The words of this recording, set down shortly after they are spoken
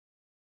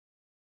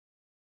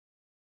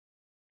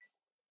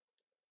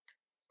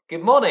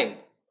Good morning.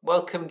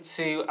 Welcome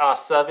to our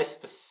service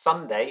for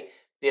Sunday,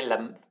 the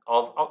 11th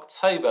of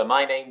October.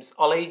 My name's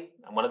Ollie.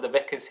 I'm one of the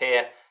vicars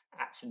here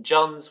at St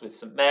John's with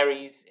St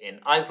Mary's in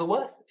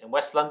Isleworth in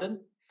West London.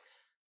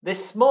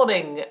 This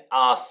morning,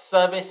 our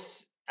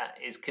service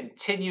is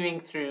continuing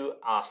through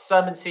our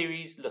sermon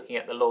series looking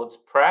at the Lord's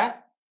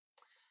Prayer.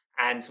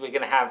 And we're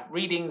going to have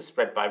readings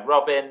read by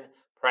Robyn,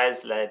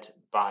 prayers led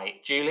by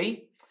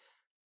Julie.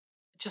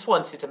 Just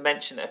wanted to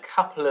mention a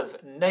couple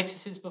of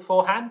notices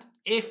beforehand.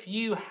 If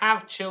you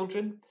have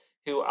children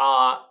who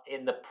are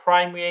in the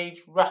primary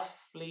age,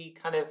 roughly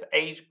kind of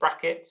age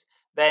bracket,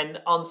 then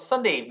on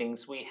Sunday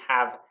evenings we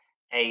have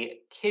a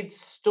kids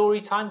story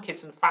time,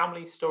 kids and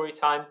family story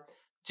time.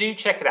 Do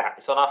check it out.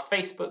 It's on our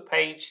Facebook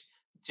page.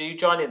 Do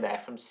join in there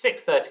from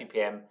 6:30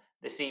 p.m.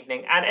 this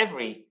evening and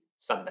every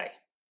Sunday.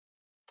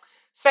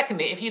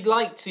 Secondly, if you'd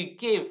like to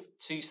give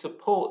to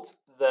support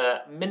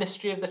the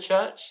ministry of the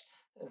church,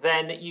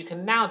 then you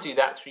can now do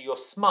that through your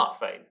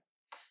smartphone.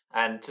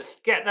 And to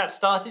get that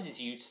started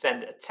is you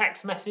send a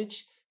text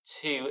message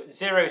to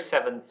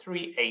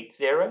 07380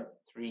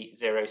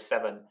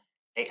 307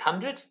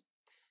 800.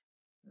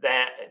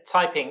 They're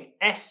typing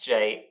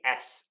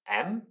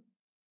SJSM,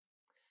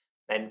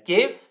 then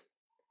give,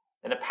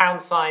 then a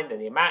 £, then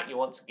the amount you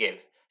want to give.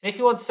 And if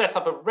you want to set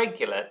up a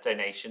regular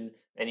donation,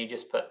 then you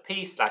just put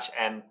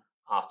P/M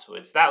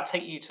afterwards. That'll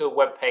take you to a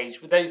web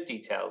page with those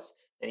details.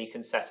 Then you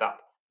can set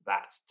up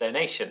that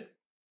donation.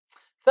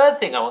 Third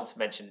thing I want to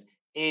mention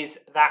is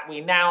that we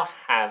now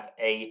have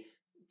a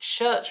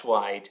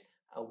church-wide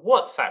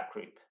WhatsApp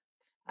group,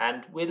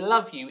 and we'd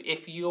love you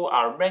if you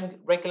are a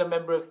regular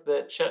member of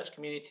the church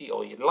community,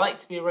 or you'd like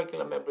to be a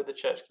regular member of the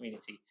church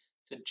community,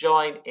 to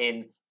join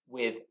in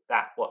with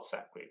that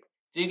WhatsApp group.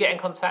 Do get in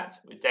contact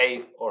with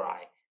Dave or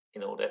I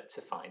in order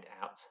to find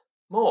out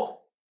more.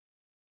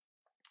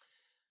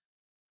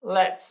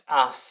 Let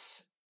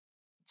us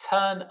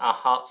turn our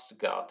hearts to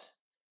God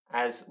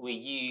as we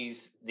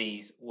use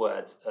these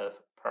words of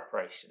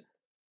preparation.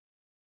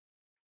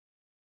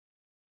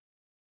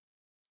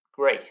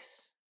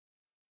 Grace,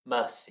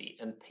 mercy,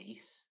 and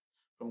peace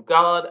from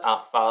God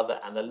our Father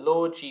and the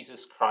Lord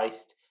Jesus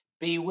Christ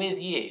be with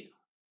you,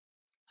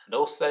 and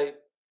also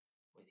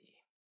with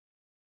you.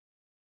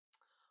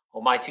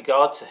 Almighty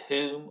God, to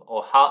whom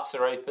all hearts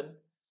are open,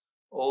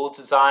 all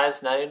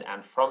desires known,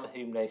 and from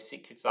whom no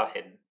secrets are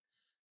hidden,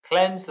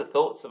 cleanse the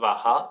thoughts of our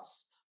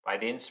hearts by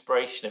the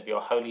inspiration of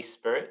your Holy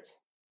Spirit,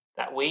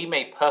 that we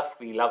may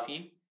perfectly love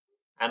you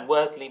and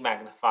worthily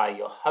magnify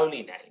your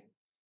holy name,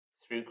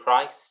 through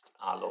Christ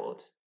our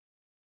Lord.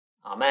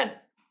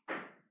 Amen.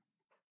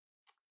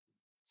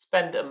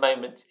 Spend a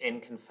moment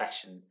in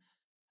confession,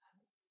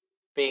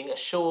 being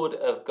assured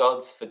of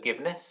God's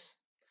forgiveness.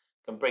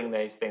 Can bring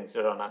those things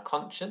that are on our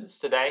conscience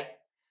today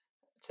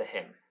to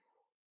Him.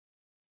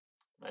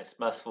 Most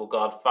merciful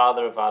God,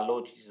 Father of our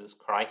Lord Jesus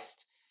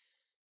Christ,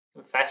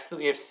 confess that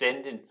we have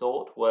sinned in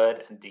thought,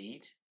 word, and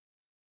deed.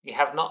 We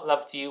have not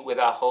loved you with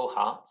our whole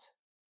heart.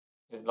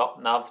 We have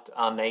not loved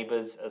our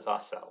neighbours as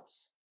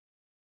ourselves.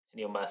 In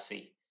your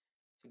mercy,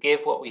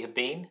 forgive what we have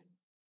been,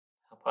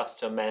 help us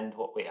to amend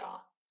what we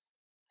are,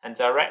 and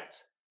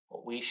direct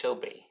what we shall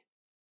be,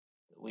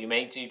 that we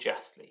may do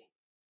justly,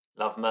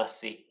 love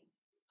mercy,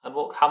 and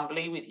walk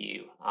humbly with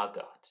you, our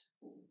God.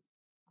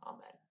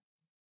 Amen.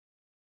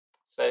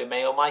 So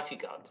may Almighty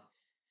God,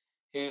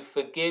 who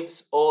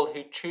forgives all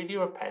who truly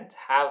repent,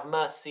 have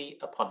mercy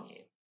upon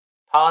you,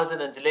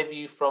 pardon and deliver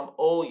you from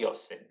all your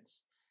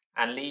sins,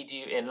 and lead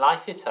you in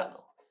life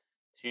eternal,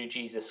 through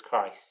Jesus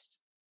Christ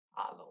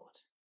our Lord.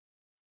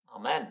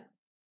 Amen.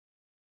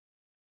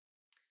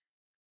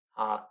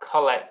 Our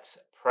collect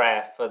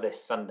prayer for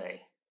this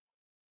Sunday.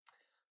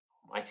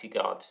 Almighty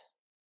God,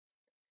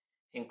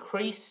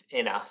 increase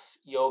in us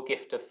your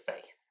gift of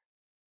faith,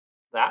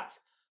 that,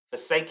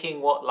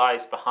 forsaking what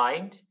lies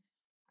behind,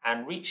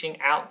 and reaching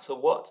out to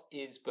what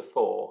is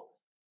before,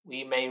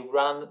 we may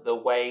run the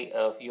way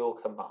of your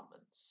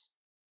commandments,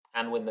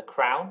 and win the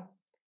crown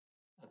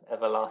of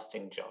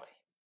everlasting joy.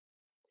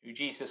 Through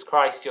Jesus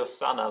Christ, your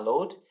Son, our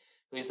Lord,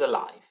 who is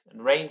alive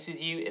and reigns with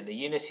you in the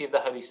unity of the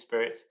Holy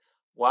Spirit,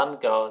 one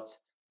God,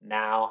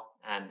 now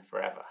and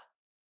forever.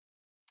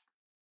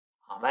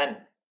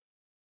 Amen.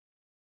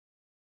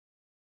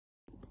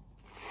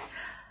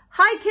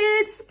 Hi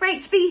kids,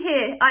 Rach B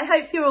here. I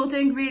hope you're all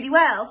doing really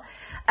well.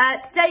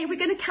 Today we're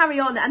going to carry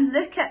on and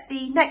look at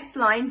the next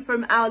line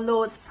from our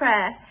Lord's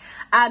Prayer.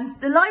 And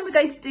the line we're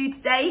going to do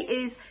today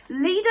is,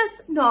 lead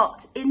us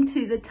not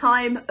into the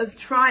time of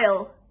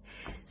trial.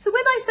 So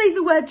when I say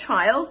the word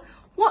trial,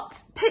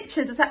 what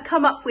picture does that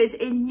come up with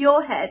in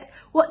your head?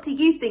 What do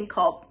you think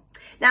of?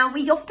 Now,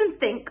 we often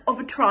think of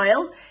a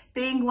trial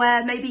being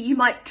where maybe you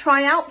might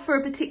try out for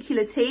a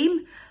particular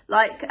team,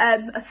 like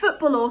a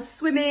football or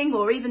swimming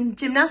or even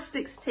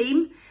gymnastics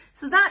team.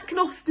 So that can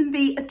often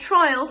be a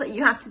trial that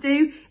you have to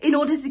do in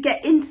order to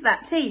get into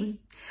that team.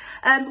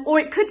 Or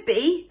it could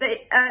be that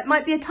it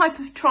might be a type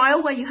of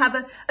trial where you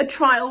have a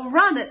trial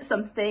run at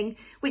something,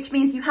 which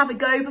means you have a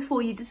go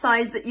before you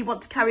decide that you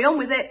want to carry on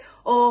with it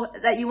or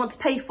that you want to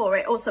pay for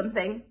it or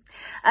something.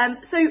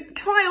 So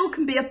trial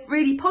can be a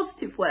really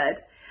positive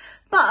word.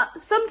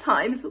 But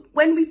sometimes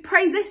when we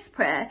pray this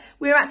prayer,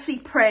 we're actually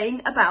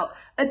praying about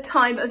a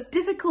time of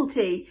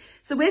difficulty.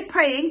 So we're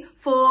praying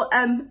for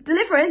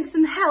deliverance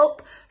and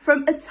help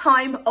from a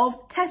time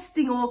of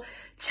testing or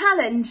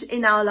challenge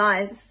in our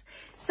lives.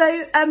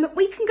 So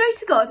we can go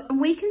to God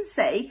and we can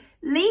say,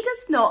 lead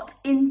us not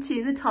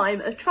into the time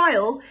of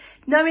trial,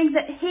 knowing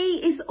that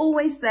He is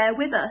always there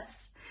with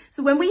us.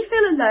 So when we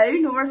feel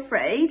alone or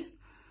afraid,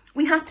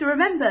 we have to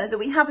remember that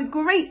we have a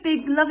great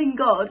big loving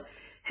God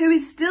who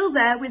is still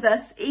there with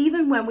us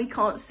even when we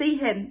can't see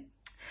Him.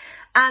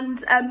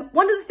 And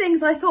one of the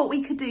things I thought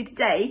we could do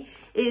today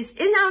is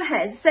in our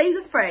heads say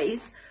the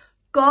phrase,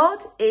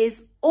 God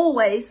is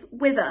always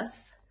with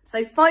us.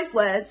 So 5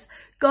 words,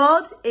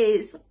 God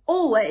is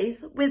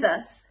always with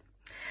us.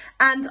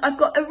 And I've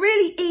got a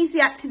really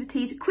easy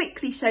activity to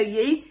quickly show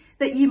you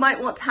that you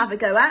might want to have a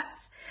go at.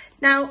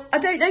 Now, I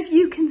don't know if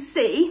you can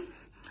see,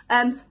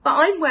 but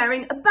I'm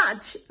wearing a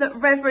badge that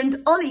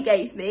Reverend Ollie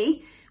gave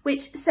me,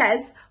 which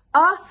says,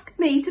 ask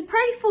me to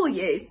pray for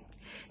you.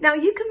 Now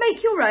you can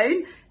make your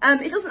own,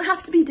 it doesn't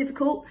have to be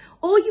difficult.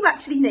 All you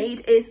actually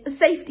need is a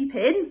safety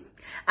pin.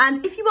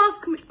 And if you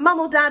ask mum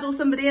or dad or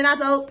somebody, an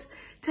adult,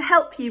 to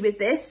help you with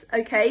this,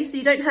 okay, so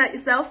you don't hurt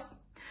yourself,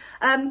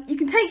 you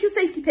can take your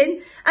safety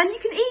pin and you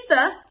can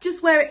either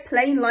just wear it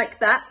plain like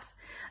that.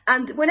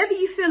 And whenever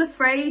you feel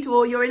afraid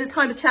or you're in a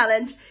time of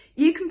challenge,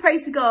 you can pray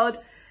to God,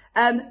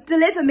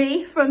 deliver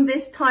me from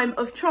this time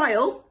of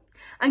trial.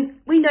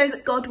 And we know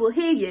that God will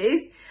hear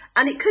you.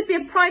 And it could be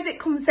a private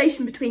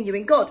conversation between you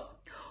and God.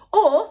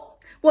 Or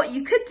what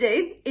you could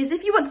do is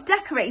if you want to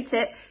decorate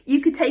it, you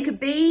could take a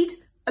bead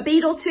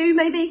or two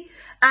maybe,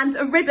 and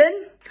a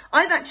ribbon.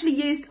 I've actually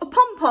used a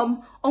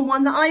pom-pom on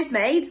one that I've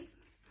made.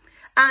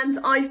 And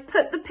I've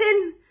put the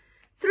pin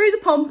through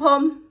the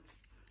pom-pom,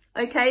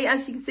 okay,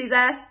 as you can see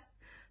there,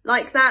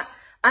 like that.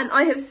 And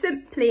I have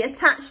simply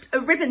attached a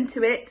ribbon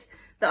to it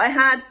that I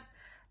had.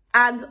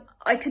 And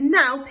I can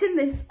now pin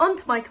this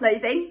onto my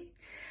clothing.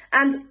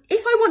 And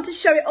if I want to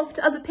show it off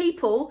to other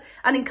people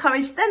and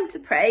encourage them to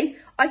pray,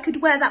 I could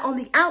wear that on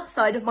the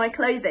outside of my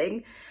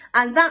clothing.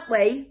 And that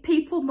way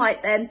people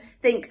might then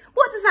think,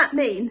 what does that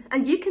mean?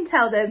 And you can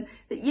tell them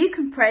that you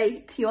can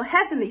pray to your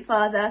Heavenly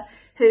Father,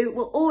 who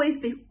will always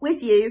be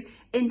with you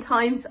in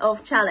times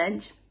of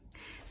challenge.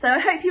 So I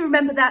hope you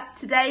remember that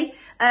today.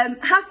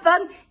 Have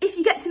fun. If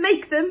you get to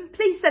make them,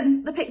 please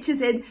send the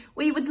pictures in.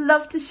 We would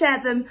love to share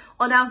them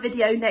on our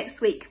video next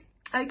week.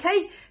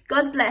 Okay,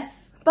 God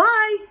bless.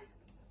 Bye.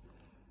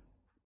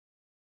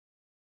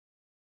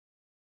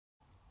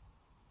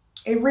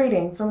 A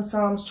reading from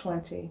Psalms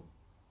 20.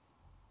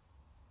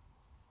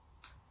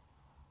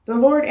 The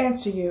Lord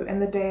answer you in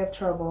the day of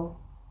trouble.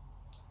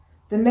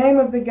 The name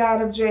of the God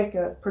of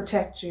Jacob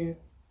protect you.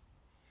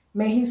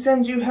 May He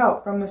send you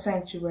help from the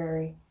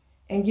sanctuary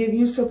and give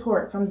you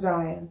support from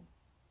Zion.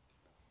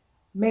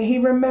 May He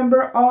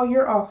remember all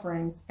your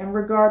offerings and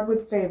regard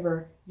with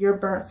favor your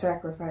burnt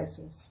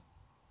sacrifices.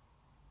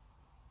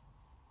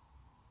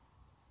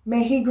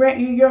 May He grant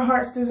you your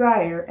heart's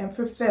desire and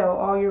fulfill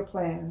all your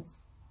plans.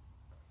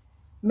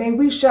 May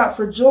we shout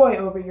for joy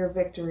over your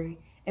victory,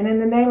 and in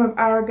the name of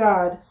our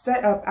God,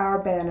 set up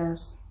our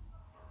banners.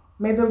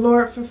 May the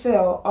Lord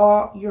fulfill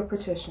all your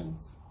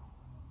petitions.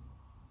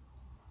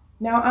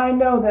 Now I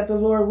know that the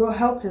Lord will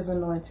help His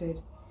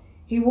anointed.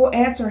 He will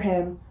answer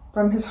him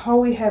from His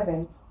holy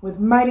heaven with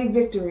mighty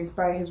victories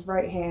by His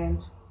right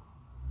hand.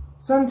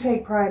 Some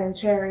take pride in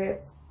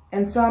chariots,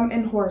 and some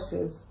in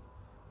horses,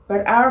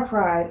 but our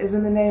pride is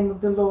in the name of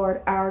the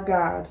Lord our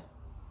God.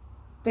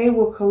 They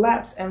will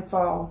collapse and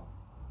fall,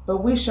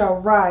 but we shall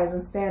rise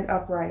and stand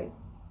upright.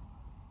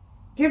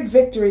 Give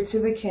victory to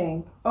the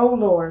King, O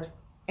Lord,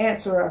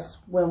 answer us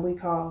when we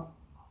call.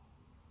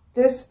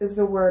 This is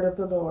the word of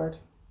the Lord.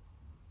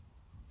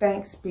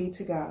 Thanks be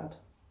to God.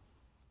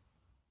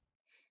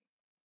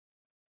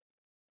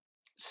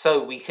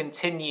 So we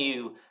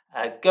continue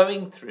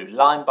going through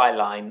line by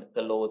line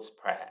the Lord's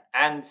Prayer.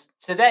 And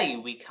today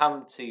we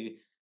come to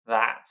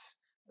that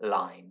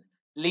line,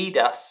 lead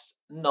us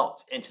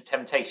not into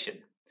temptation.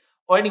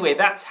 Or anyway,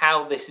 that's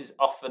how this is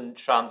often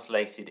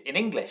translated in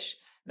English.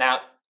 Now,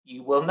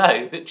 you will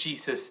know that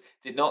Jesus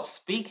did not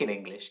speak in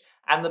English,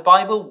 and the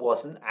Bible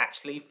wasn't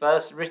actually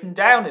first written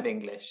down in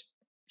English.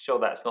 Sure,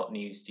 that's not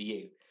news to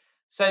you.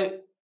 So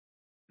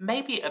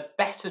maybe a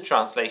better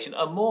translation,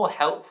 a more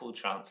helpful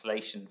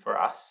translation for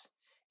us,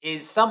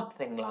 is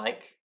something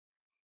like,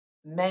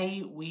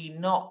 may we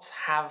not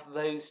have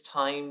those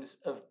times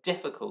of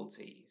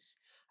difficulties.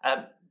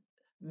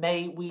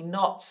 May we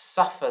not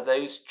suffer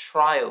those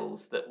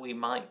trials that we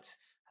might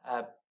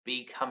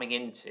be coming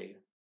into.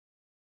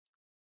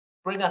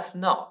 Bring us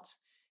not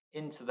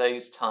into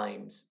those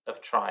times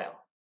of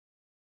trial.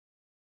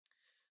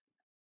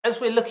 As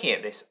we're looking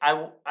at this,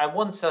 I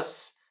want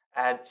us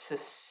to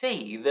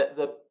see that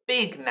the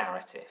big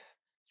narrative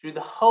through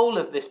the whole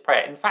of this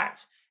prayer. In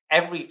fact,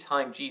 every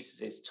time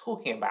Jesus is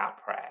talking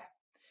about prayer,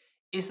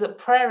 is that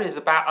prayer is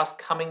about us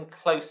coming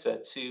closer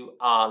to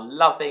our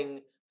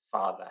loving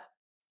Father.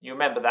 You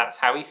remember that's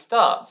how he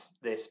starts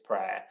this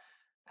prayer.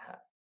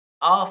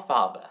 Our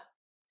Father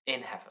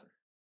in heaven.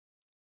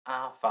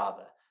 Our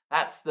Father.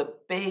 That's the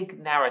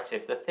big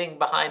narrative, the thing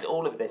behind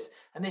all of this.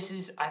 And this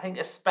is, I think,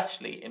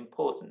 especially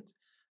important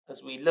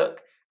as we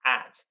look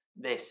at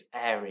this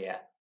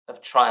area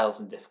of trials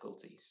and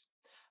difficulties.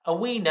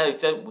 And we know,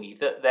 don't we,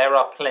 that there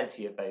are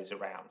plenty of those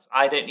around.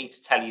 I don't need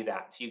to tell you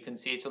that. You can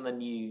see it on the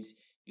news.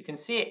 You can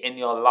see it in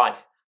your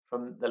life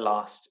from the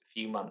last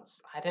few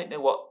months. I don't know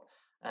what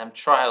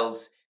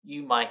trials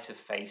you might have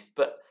faced,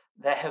 but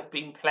there have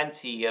been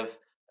plenty of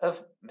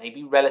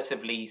maybe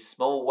relatively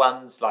small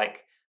ones,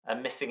 like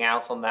missing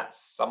out on that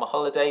summer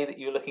holiday that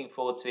you're looking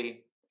forward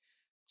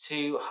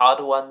to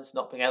harder ones,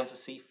 not being able to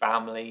see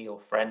family or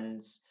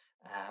friends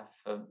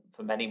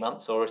for many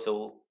months or at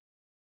all,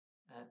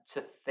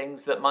 to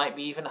things that might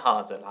be even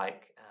harder,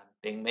 like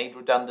being made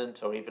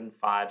redundant or even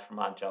fired from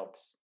our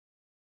jobs,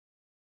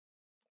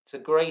 to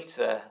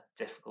greater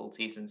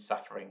difficulties and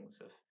sufferings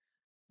of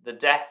the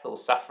death or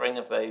suffering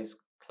of those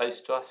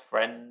close to us,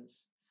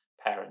 friends,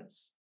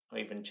 parents, or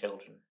even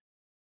children.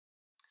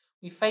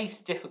 We face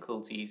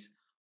difficulties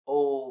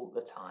all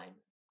the time,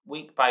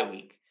 week by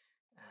week,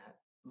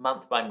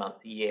 month by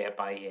month, year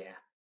by year,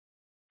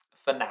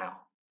 for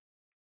now,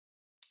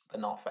 but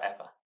not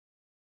forever.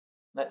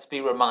 Let's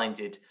be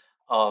reminded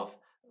of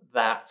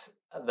that,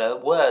 the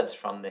words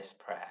from this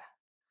prayer.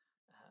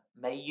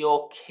 May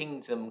your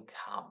kingdom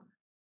come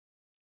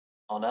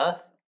on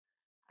earth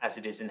as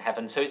it is in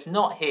heaven. So it's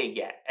not here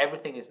yet.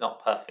 Everything is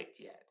not perfect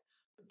yet.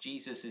 But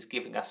Jesus is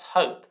giving us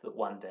hope that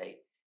one day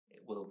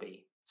it will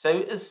be.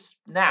 So as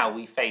now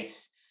we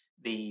face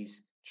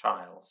these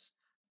trials,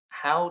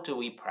 how do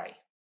we pray?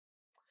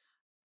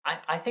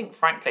 I think,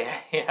 frankly,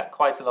 I hear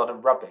quite a lot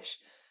of rubbish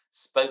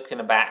spoken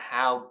about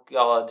how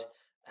God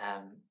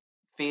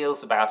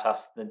feels about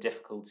us and the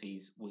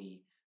difficulties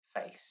we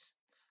face.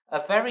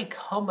 A very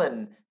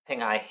common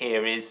thing I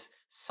hear is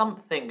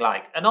something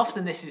like, and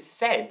often this is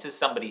said to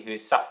somebody who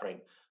is suffering,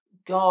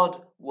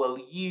 God will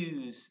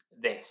use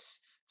this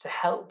to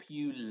help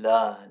you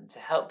learn, to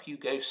help you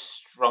go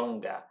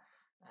stronger.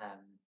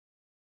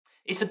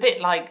 It's a bit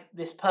like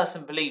this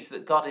person believes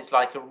that God is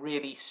like a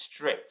really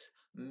strict,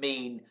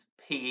 mean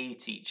PE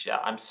teacher.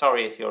 I'm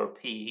sorry if you're a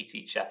PE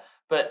teacher,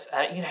 but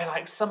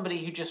like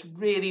somebody who just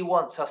really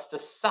wants us to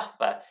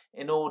suffer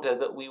in order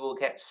that we will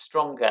get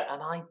stronger.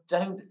 And I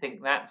don't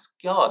think that's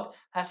God.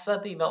 That's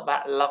certainly not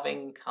that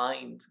loving,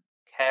 kind,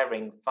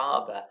 caring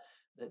Father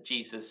that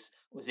Jesus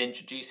was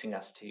introducing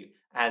us to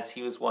as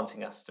he was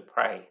wanting us to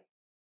pray.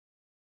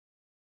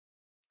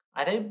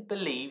 I don't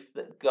believe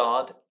that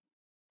God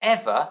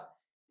ever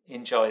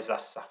enjoys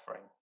us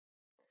suffering,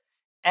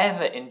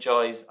 ever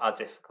enjoys our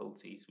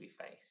difficulties we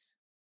face.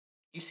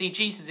 You see,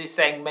 Jesus is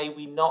saying, may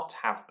we not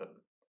have them,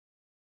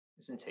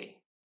 isn't he?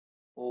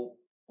 Well,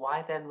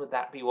 why then would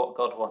that be what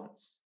God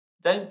wants?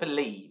 Don't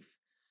believe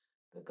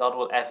that God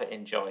will ever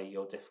enjoy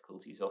your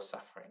difficulties or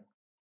suffering.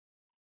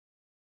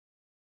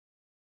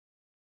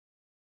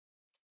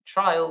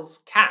 Trials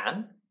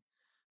can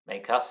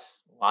make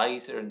us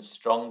wiser and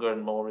stronger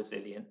and more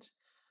resilient,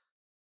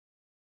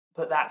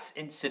 but that's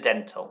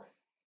incidental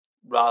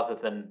rather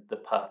than the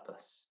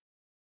purpose.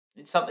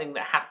 It's something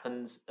that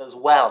happens as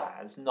well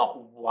as,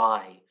 not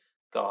why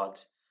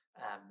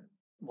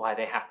why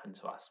they happen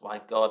to us, why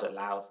God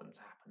allows them to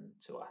happen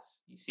to us.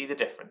 You see the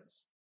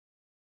difference?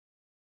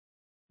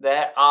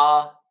 There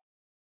are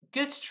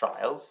good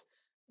trials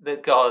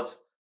that God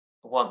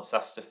wants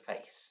us to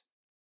face.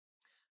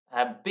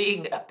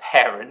 Being a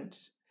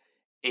parent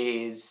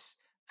is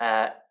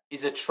a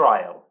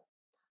trial.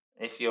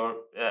 If you're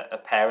a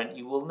parent,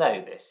 you will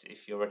know this.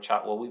 If you're a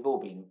child, well, we've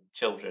all been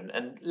children.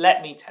 And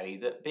let me tell you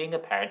that being a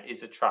parent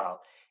is a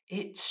trial.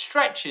 It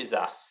stretches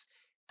us.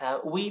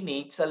 We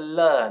need to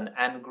learn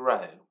and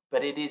grow,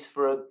 but it is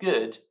for a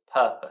good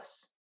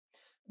purpose.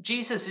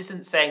 Jesus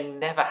isn't saying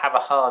never have a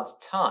hard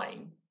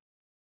time.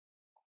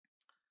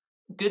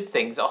 Good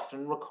things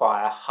often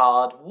require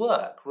hard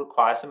work,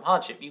 require some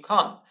hardship. You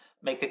can't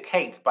make a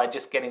cake by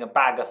just getting a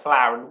bag of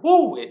flour and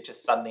whoo, it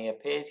just suddenly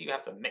appears. You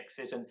have to mix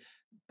it and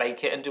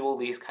bake it and do all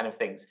these kind of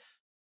things.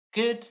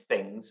 Good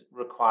things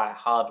require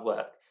hard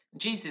work.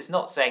 Jesus is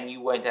not saying you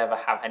won't ever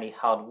have any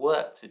hard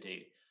work to do,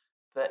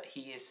 but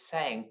he is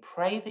saying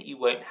pray that you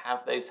won't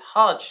have those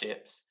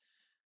hardships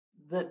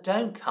that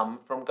don't come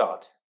from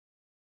God.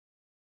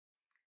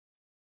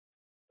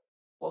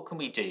 What can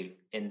we do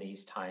in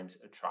these times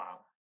of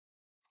trial?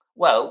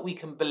 Well, we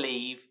can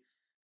believe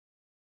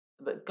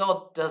that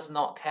God does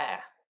not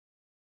care.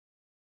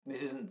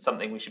 This isn't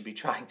something we should be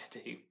trying to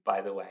do,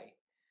 by the way.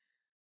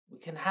 We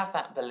can have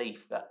that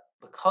belief that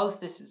because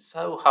this is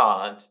so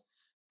hard,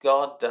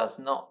 God does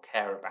not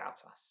care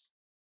about us.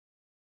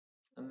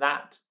 And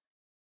that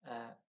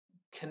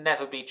can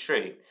never be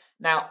true.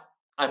 Now,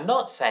 I'm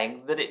not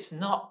saying that it's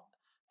not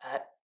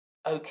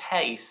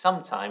okay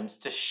sometimes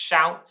to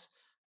shout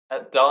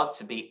at God,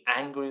 to be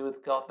angry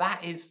with God,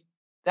 that is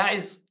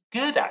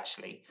good.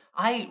 Actually,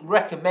 I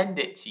recommend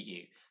it to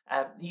you.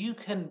 You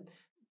can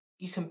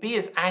be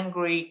as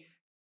angry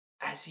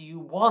as you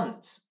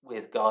want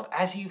with God,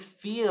 as you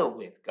feel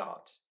with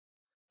God,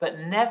 but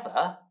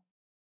never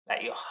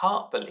let your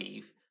heart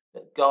believe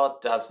that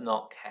God does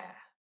not care.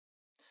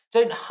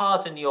 Don't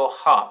harden your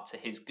heart to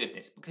his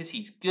goodness, because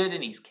he's good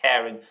and he's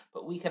caring,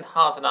 but we can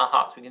harden our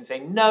hearts. We can say,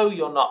 no,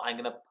 you're not. I'm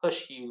going to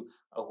push you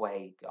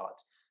away, God.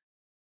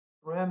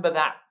 Remember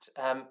that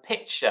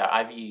picture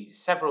I've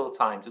used several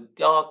times of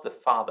God the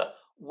Father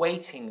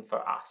waiting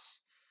for us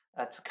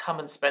to come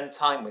and spend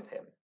time with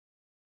him.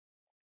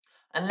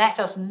 And let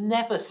us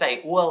never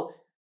say, well,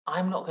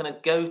 I'm not going to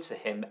go to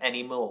him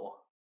anymore.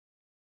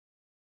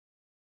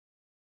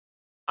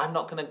 I'm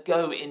not going to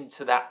go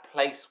into that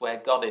place where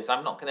God is.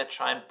 I'm not going to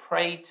try and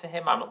pray to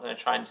him. I'm not going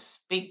to try and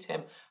speak to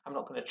him. I'm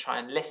not going to try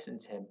and listen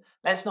to him.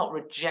 Let's not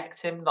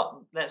reject him.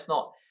 Let's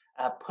not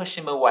push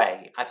him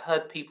away. I've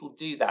heard people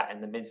do that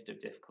in the midst of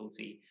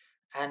difficulty.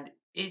 And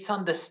it's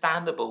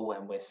understandable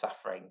when we're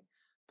suffering,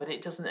 but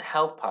it doesn't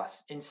help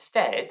us.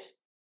 Instead,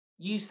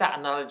 use that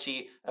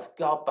analogy of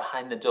God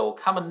behind the door.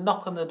 Come and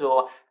knock on the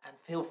door and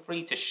feel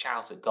free to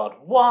shout at God.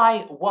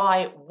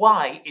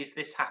 Why is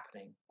this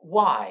happening?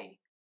 Why?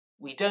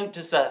 We don't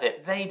deserve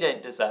it. They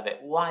don't deserve it.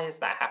 Why is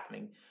that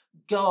happening?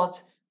 God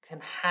can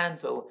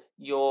handle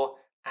your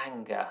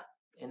anger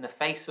in the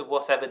face of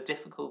whatever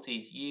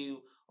difficulties you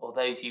or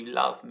those you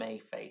love may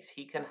face.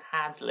 He can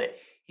handle it.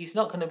 He's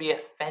not going to be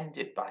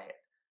offended by it.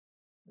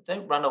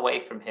 Don't run away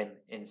from him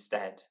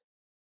instead.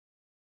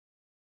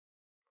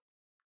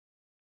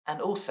 And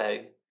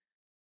also,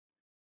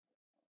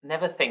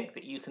 never think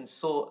that you can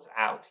sort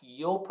out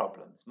your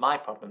problems, my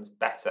problems,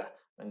 better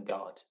than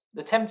God.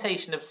 The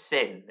temptation of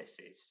sin, this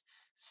is.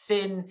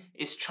 Sin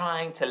is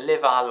trying to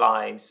live our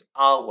lives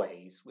our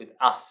ways with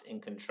us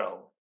in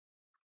control.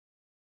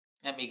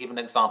 Let me give an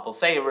example.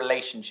 Say a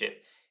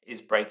relationship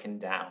is breaking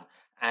down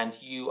and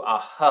you are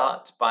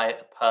hurt by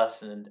a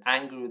person and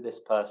angry with this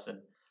person,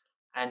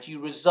 and you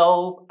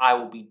resolve, I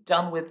will be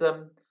done with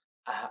them,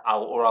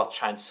 or I'll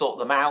try and sort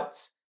them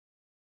out.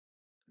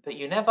 But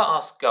you never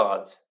ask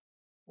God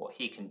what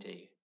he can do.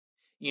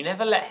 You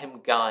never let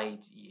him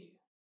guide you.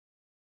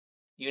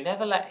 You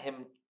never let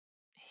him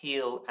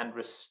heal and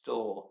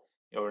restore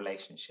your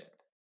relationship.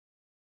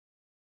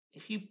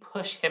 If you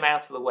push him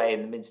out of the way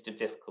in the midst of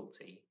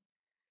difficulty,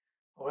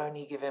 or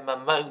only give him a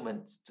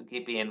moment to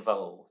be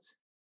involved,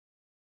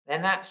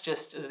 then that's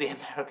just, as the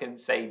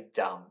Americans say,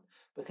 dumb,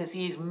 because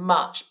he is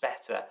much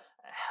better at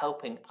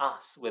helping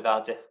us with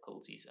our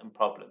difficulties and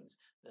problems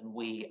than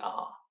we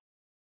are.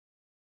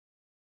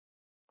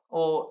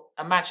 Or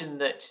imagine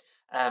that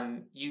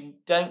you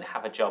don't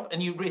have a job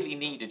and you really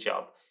need a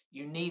job.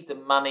 You need the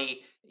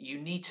money. You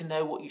need to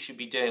know what you should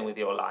be doing with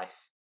your life.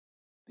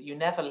 But you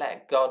never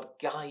let God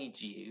guide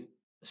you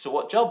as to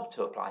what job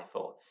to apply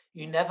for.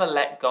 You never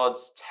let God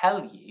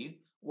tell you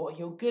what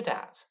you're good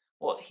at,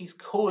 what he's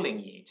calling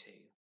you to.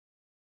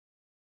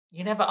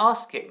 You never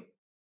ask him.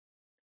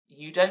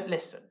 You don't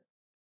listen.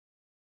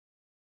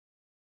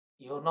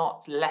 You're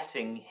not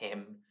letting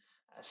him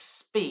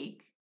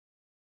speak,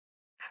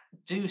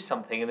 do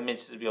something in the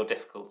midst of your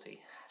difficulty.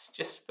 That's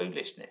just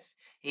foolishness.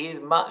 He is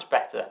much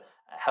better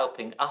at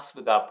helping us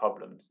with our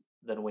problems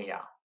than we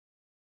are.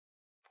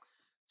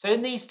 So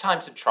in these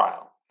times of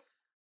trial,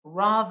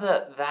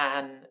 rather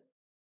than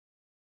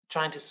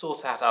trying to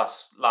sort out our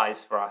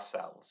lives for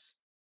ourselves,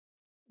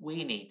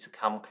 we need to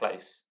come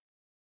close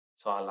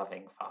to our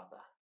loving Father.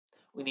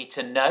 We need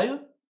to know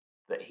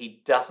that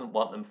he doesn't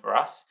want them for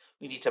us.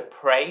 We need to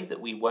pray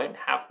that we won't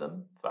have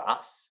them for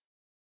us.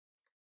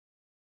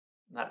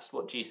 And that's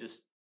what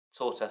Jesus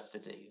taught us to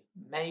do.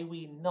 May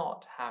we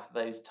not have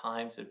those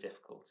times of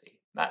difficulty.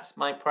 That's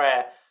my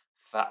prayer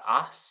for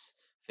us,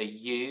 for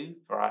you,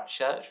 for our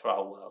church, for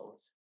our world.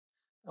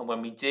 And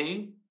when we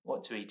do,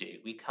 what do?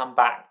 We come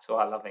back to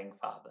our loving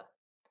Father.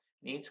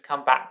 We need to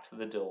come back to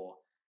the door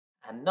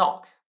and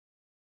knock.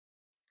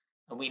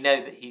 And we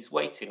know that he's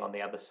waiting on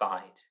the other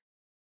side.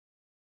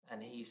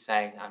 And he's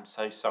saying, I'm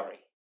so sorry.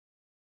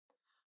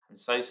 I'm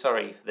so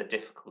sorry for the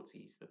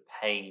difficulties, the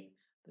pain,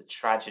 the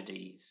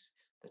tragedies,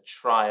 the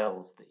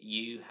trials that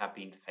you have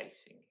been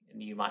facing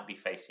and you might be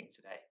facing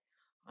today.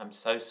 I'm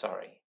so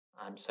sorry.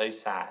 I'm so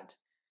sad.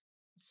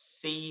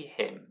 See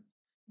him,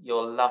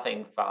 your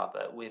loving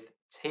Father, with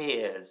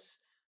tears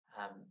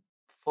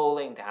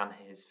falling down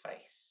his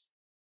face,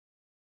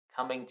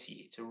 coming to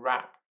you to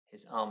wrap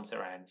his arms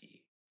around you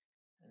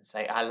and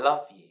say, I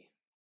love you.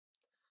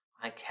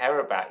 I care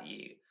about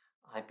you.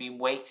 I've been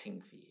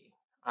waiting for you.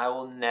 I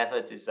will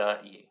never desert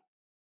you.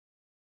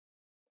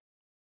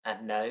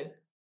 And know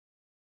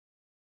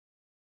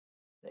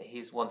that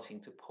he's wanting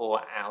to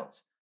pour out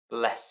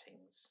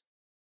blessings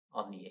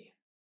on you.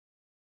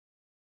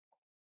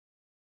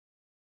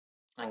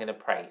 I'm going to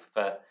pray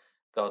for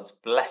God's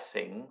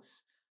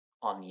blessings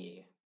on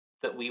you,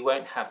 that we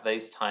won't have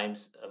those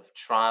times of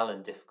trial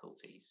and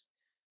difficulties,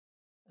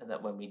 and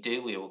that when we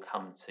do, we will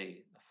come to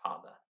the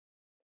Father.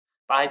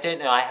 But I don't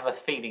know, I have a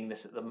feeling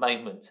this at the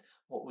moment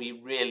What we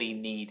really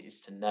need is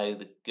to know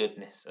the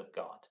goodness of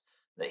God,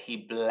 that he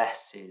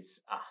blesses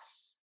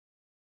us.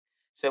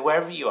 So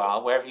wherever you are,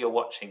 wherever you're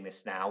watching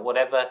this now,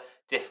 whatever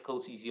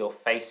difficulties you're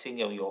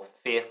facing or you're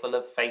fearful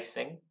of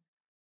facing,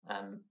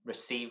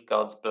 receive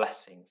God's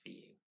blessing for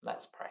you.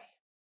 Let's pray.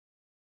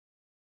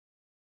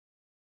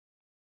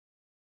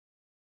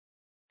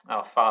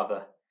 Our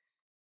Father,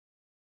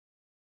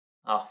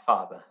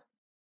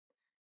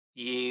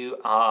 you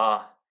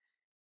are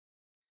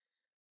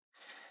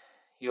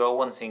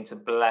wanting to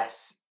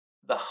bless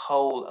the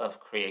whole of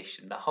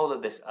creation, the whole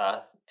of this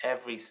earth,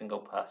 every single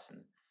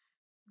person.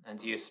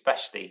 And you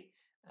especially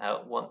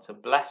want to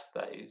bless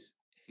those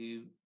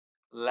who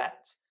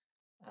let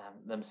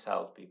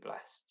themselves be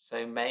blessed.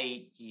 So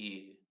may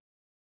you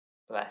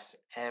bless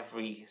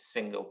every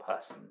single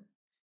person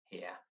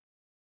here.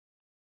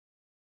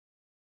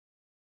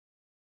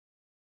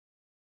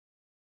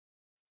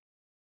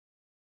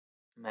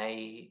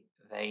 May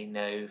they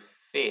know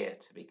fear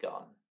to be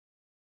gone.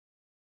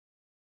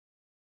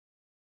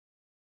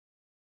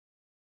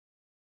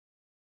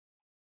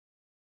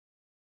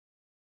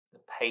 The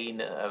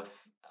pain of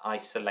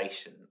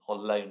isolation or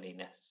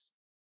loneliness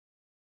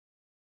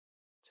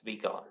to be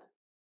gone.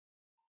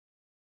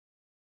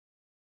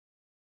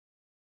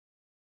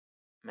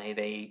 May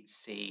they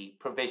see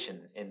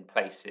provision in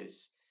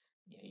places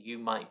you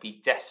might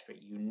be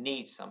desperate, you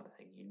need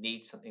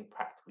something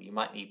practical, you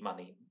might need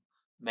money.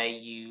 May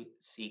you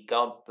see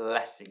God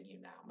blessing you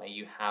now. May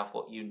you have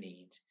what you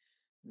need,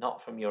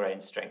 not from your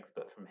own strength,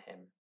 but from him.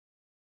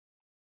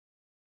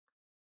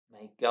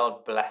 May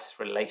God bless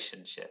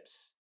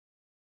relationships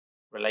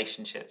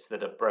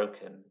that are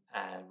broken,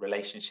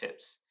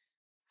 relationships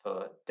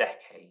for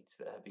decades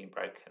that have been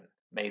broken.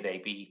 May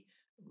they be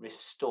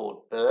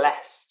restored,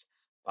 blessed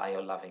by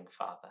your loving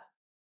Father.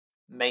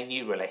 May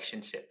new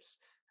relationships,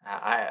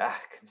 I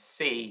can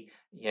see,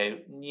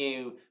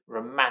 new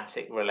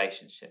romantic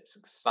relationships,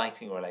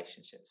 exciting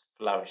relationships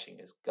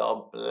flourishing as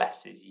God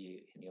blesses you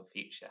in your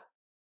future.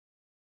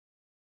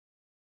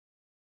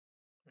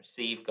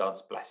 Receive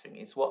God's blessing.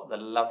 It's what the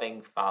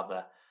loving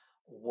Father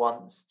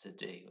wants to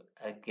do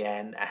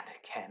again and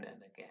again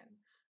and again.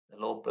 The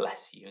Lord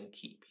bless you and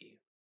keep you.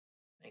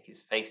 Make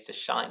his face to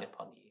shine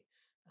upon you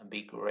and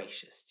be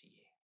gracious to you.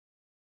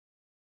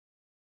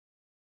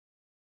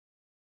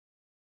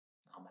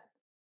 Amen.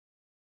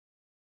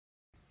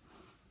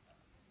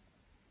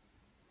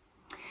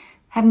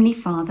 Heavenly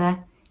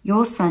Father,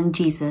 your Son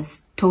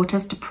Jesus taught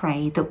us to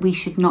pray that we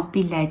should not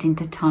be led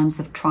into times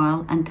of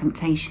trial and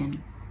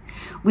temptation.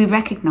 We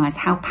recognise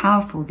how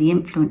powerful the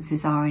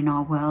influences are in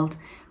our world,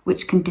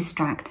 which can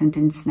distract and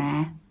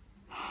ensnare.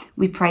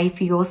 We pray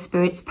for your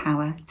Spirit's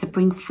power to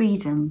bring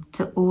freedom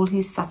to all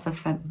who suffer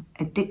from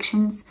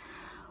addictions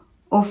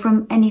or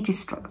from any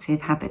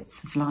destructive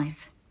habits of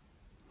life.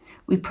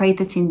 We pray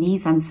that in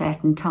these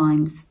uncertain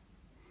times,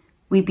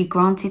 we be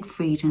granted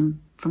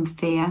freedom from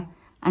fear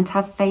and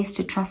have faith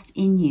to trust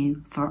in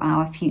you for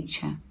our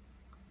future.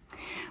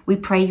 We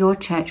pray your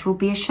church will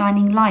be a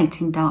shining light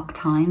in dark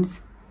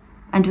times,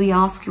 and we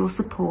ask your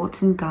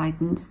support and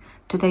guidance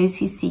to those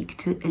who seek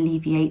to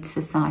alleviate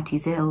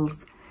society's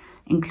ills,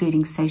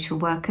 including social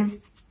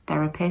workers,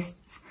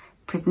 therapists,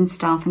 prison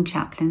staff and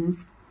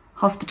chaplains,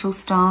 hospital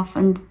staff,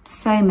 and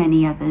so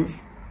many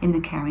others in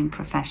the caring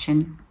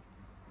profession.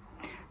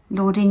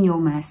 Lord, in your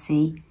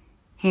mercy,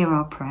 hear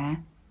our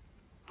prayer.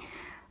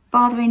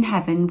 Father in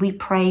heaven, we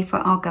pray for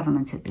our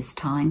government at this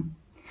time.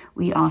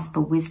 We ask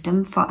for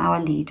wisdom for our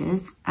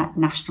leaders at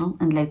national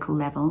and local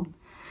level,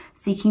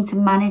 seeking to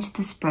manage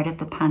the spread of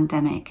the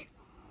pandemic.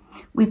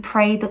 We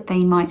pray that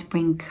they might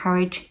bring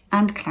courage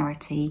and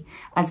clarity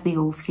as we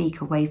all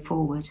seek a way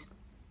forward.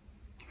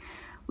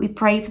 We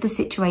pray for the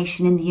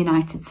situation in the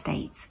United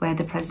States, where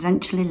the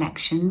presidential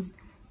elections,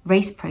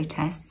 race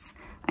protests,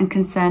 and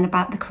concern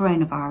about the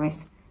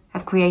coronavirus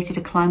have created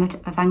a climate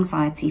of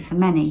anxiety for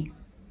many.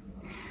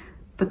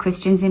 For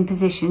Christians in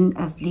position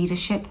of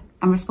leadership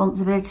and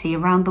responsibility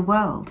around the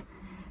world,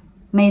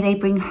 may they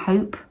bring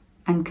hope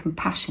and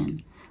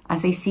compassion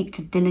as they seek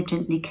to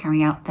diligently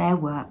carry out their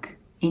work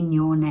in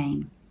your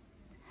name.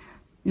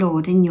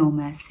 Lord, in your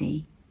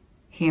mercy,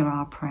 hear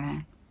our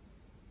prayer.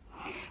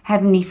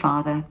 Heavenly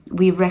Father,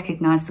 we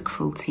recognise the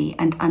cruelty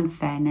and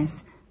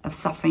unfairness of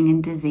suffering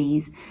and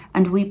disease,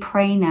 and we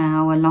pray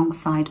now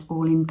alongside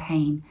all in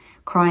pain,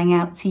 crying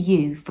out to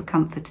you for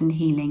comfort and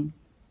healing.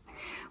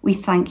 We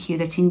thank you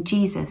that in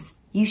Jesus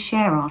you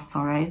share our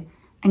sorrow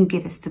and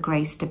give us the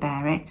grace to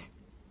bear it.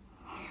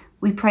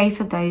 We pray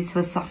for those who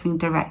are suffering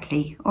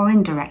directly or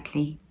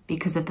indirectly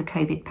because of the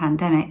COVID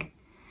pandemic.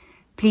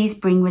 Please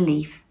bring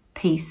relief,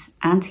 peace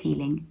and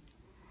healing.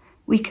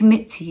 We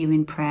commit to you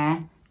in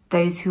prayer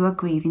those who are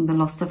grieving the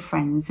loss of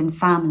friends and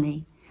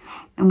family,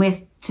 and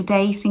we're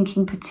today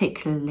thinking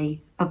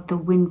particularly of the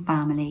Wynne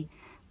family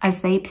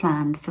as they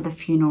planned for the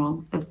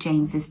funeral of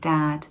James's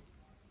dad.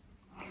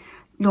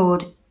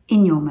 Lord,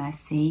 in your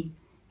mercy,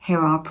 hear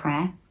our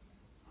prayer.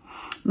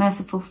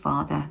 Merciful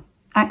Father,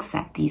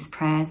 accept these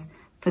prayers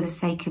for the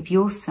sake of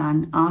your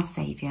Son, our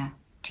Saviour,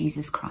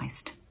 Jesus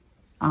Christ.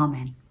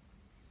 Amen.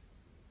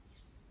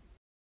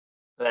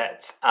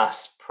 Let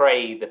us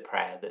pray the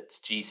prayer that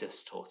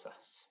Jesus taught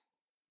us.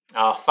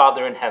 Our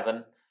Father in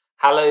heaven,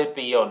 hallowed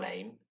be your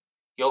name.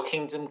 Your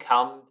kingdom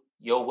come,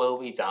 your will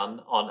be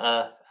done on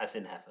earth as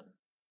in heaven.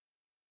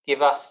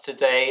 Give us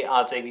today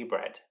our daily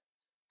bread.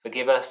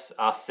 Forgive us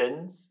our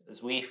sins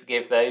as we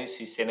forgive those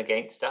who sin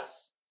against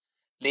us.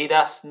 Lead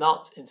us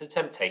not into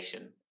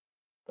temptation,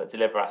 but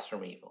deliver us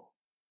from evil.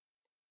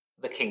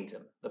 The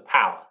kingdom, the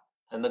power,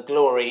 and the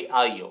glory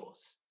are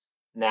yours,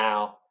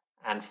 now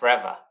and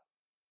forever.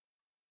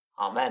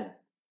 Amen.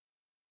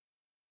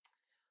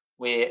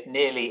 We're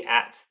nearly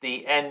at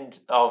the end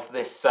of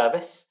this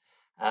service.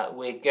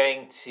 We're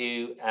going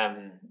to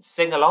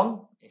sing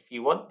along, if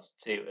you want,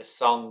 to a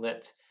song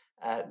that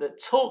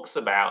talks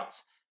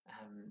about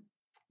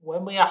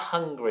when we are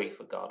hungry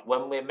for God,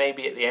 when we're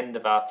maybe at the end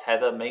of our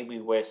tether, maybe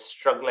we're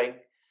struggling,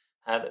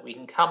 that we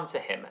can come to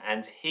him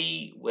and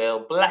he will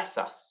bless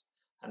us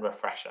and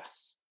refresh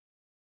us.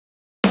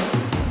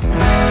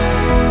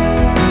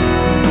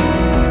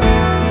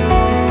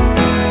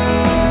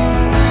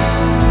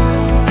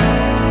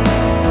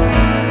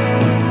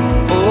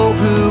 All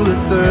who are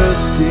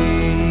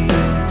thirsty,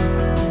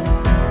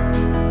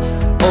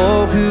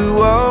 all who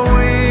are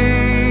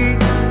weak,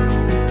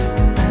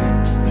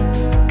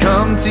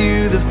 come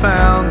to the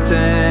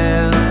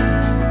fountain.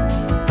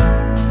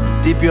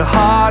 Dip your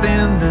heart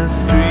in the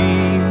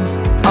stream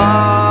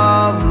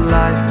of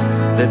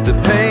life. Let the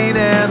pain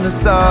and the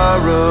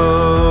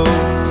sorrow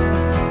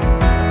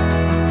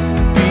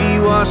be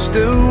washed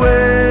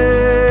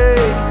away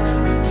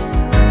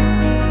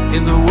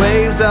in the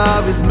waves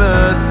of his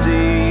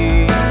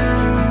mercy.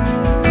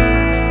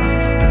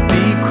 As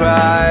deep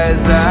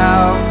cries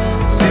out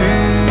to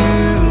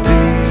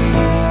deep,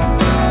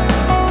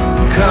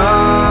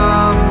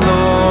 come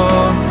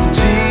Lord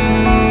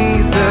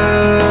Jesus,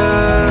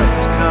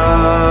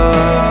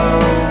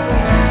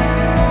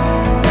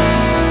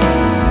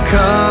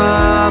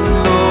 come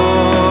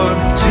Lord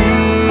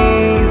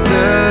Jesus,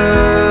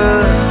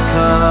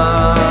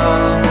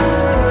 come.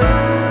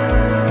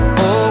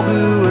 All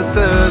who are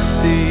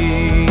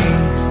thirsty,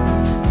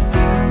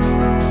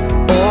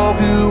 all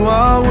who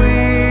are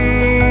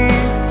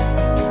weak,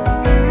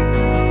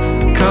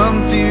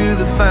 come to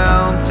the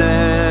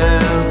fountain.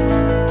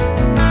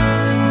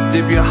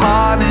 Dip your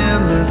heart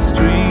in the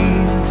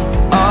stream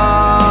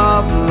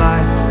of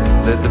life.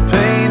 Let the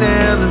pain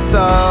and the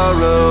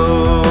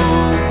sorrow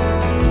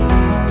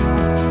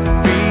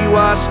be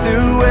washed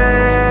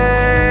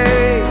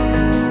away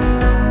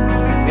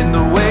in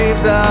the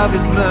waves of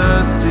his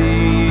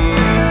mercy.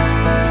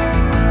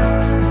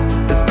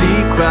 As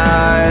deep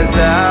cries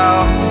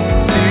out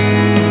to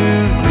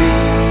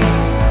deep,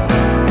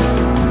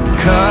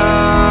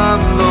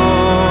 come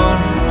Lord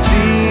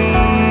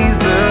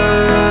Jesus,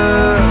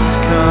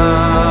 come.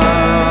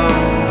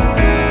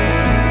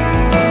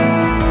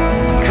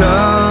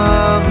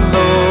 Come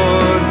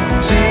Lord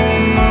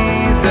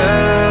Jesus,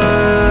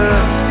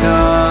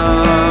 come.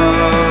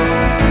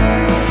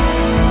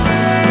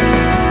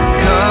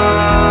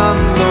 Come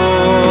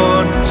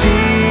Lord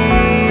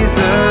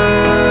Jesus,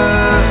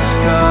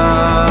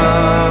 come.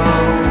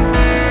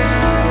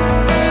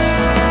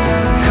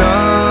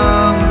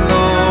 Come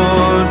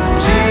Lord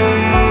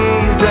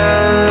Jesus,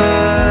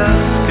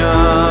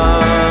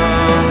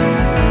 come.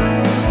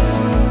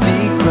 As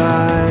deep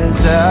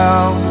cries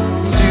out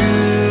to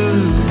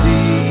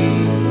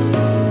deep,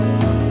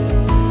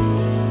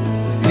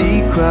 as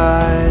deep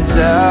cries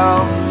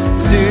out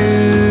to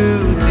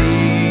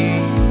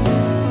deep,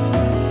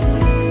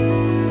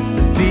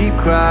 as deep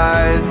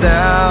cries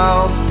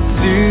out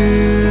to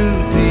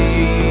deep.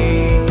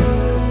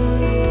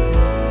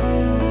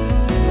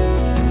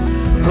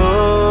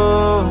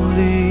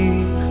 Holy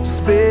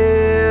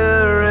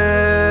Spirit,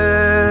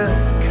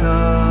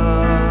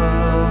 come.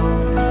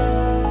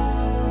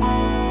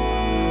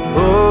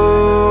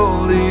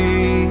 Holy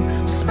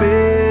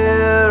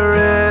Spirit,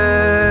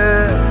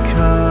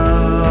 come.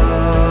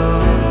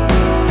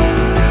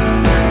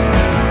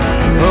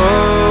 Holy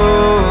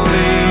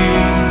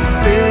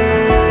Spirit,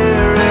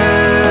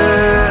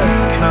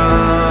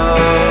 come.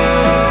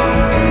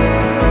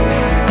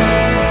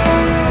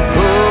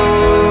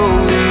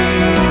 Holy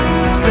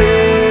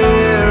Spirit,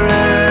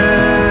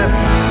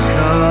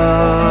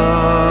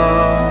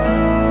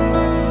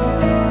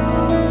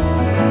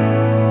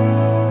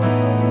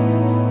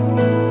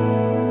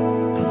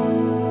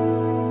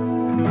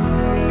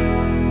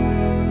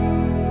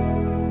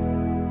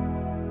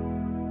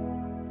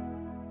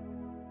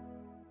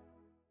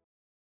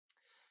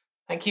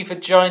 Thank you for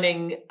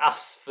joining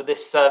us for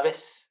this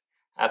service.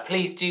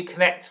 Please do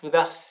connect with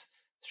us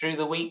through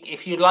the week.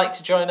 If you'd like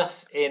to join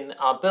us in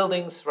our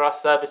buildings for our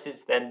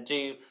services, then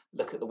do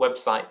look at the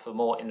website for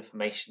more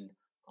information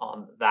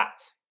on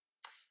that.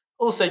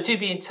 Also, do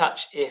be in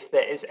touch if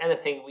there is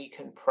anything we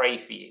can pray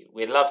for you.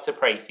 We'd love to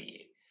pray for you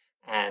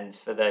and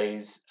for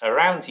those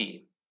around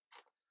you.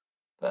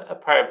 But a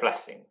prayer of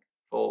blessing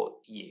for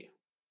you.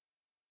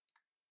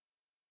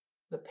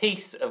 The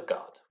peace of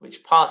God,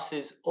 which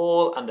passes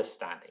all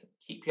understanding,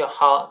 keep your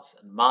hearts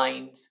and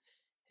minds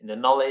in the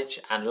knowledge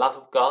and love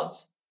of God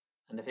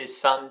and of his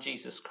Son,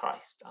 Jesus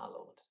Christ, our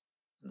Lord,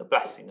 and the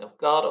blessing of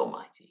God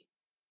Almighty,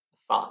 the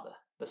Father,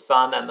 the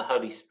Son, and the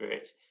Holy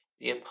Spirit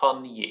be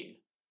upon you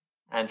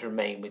and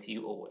remain with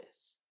you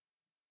always.